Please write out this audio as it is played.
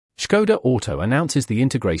Škoda Auto announces the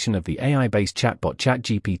integration of the AI-based chatbot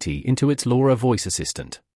ChatGPT into its LoRa voice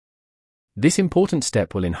assistant. This important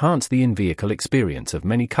step will enhance the in-vehicle experience of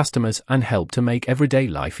many customers and help to make everyday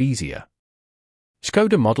life easier.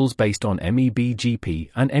 Škoda models based on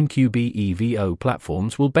MEB-GP and MQB-EVO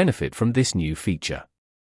platforms will benefit from this new feature.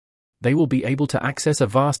 They will be able to access a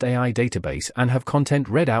vast AI database and have content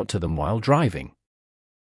read out to them while driving.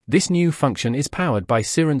 This new function is powered by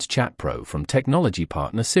Cerence Chat Pro from technology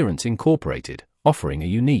partner Cerence Inc., offering a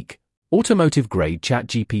unique, automotive-grade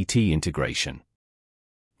ChatGPT integration.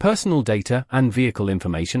 Personal data and vehicle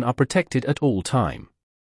information are protected at all time.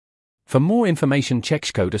 For more information, check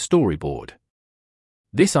Škoda storyboard.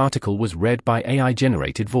 This article was read by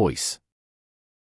AI-generated voice.